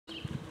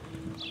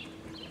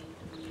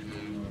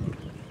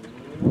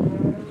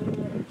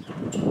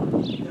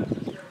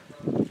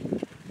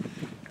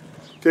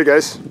Okay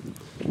guys,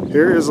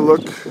 here is a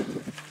look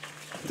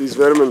at these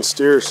Venneman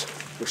steers.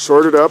 They're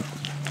sorted up.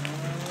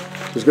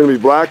 There's going to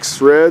be blacks,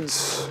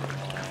 reds,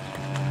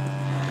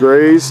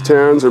 grays,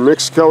 tans, or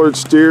mixed colored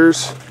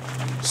steers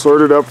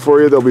sorted up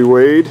for you. They'll be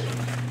weighed,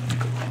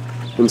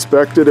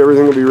 inspected,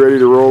 everything will be ready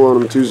to roll on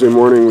them Tuesday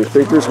morning. We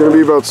think there's going to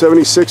be about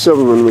 76 of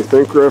them, and we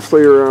think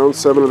roughly around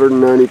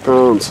 790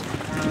 pounds.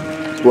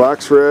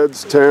 Blacks,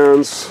 reds,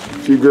 tans, a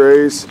few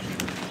grays.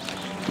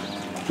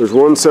 There's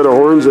one set of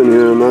horns in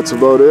here, and that's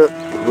about it.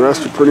 The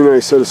rest are a pretty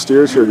nice set of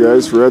steers here,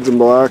 guys. Reds and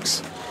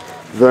blacks.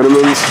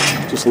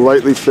 Vennemans, just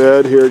lightly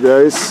fed here,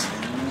 guys.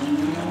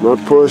 Not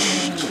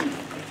pushed.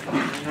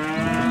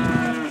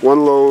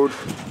 One load,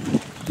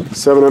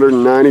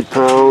 790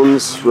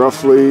 pounds,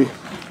 roughly.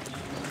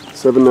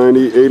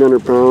 790,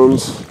 800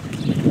 pounds.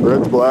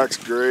 Reds, blacks,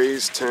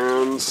 grays,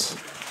 tans.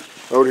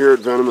 Out here at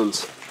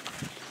Venneman's.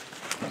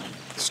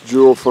 It's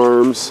Juwill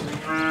Farms.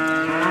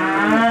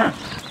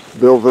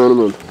 Bill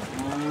Venneman.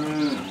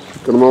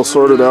 Got them all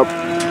sorted up.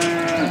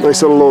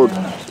 Nice little load.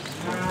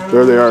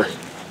 There they are.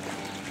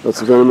 That's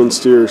the Venneman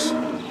steers.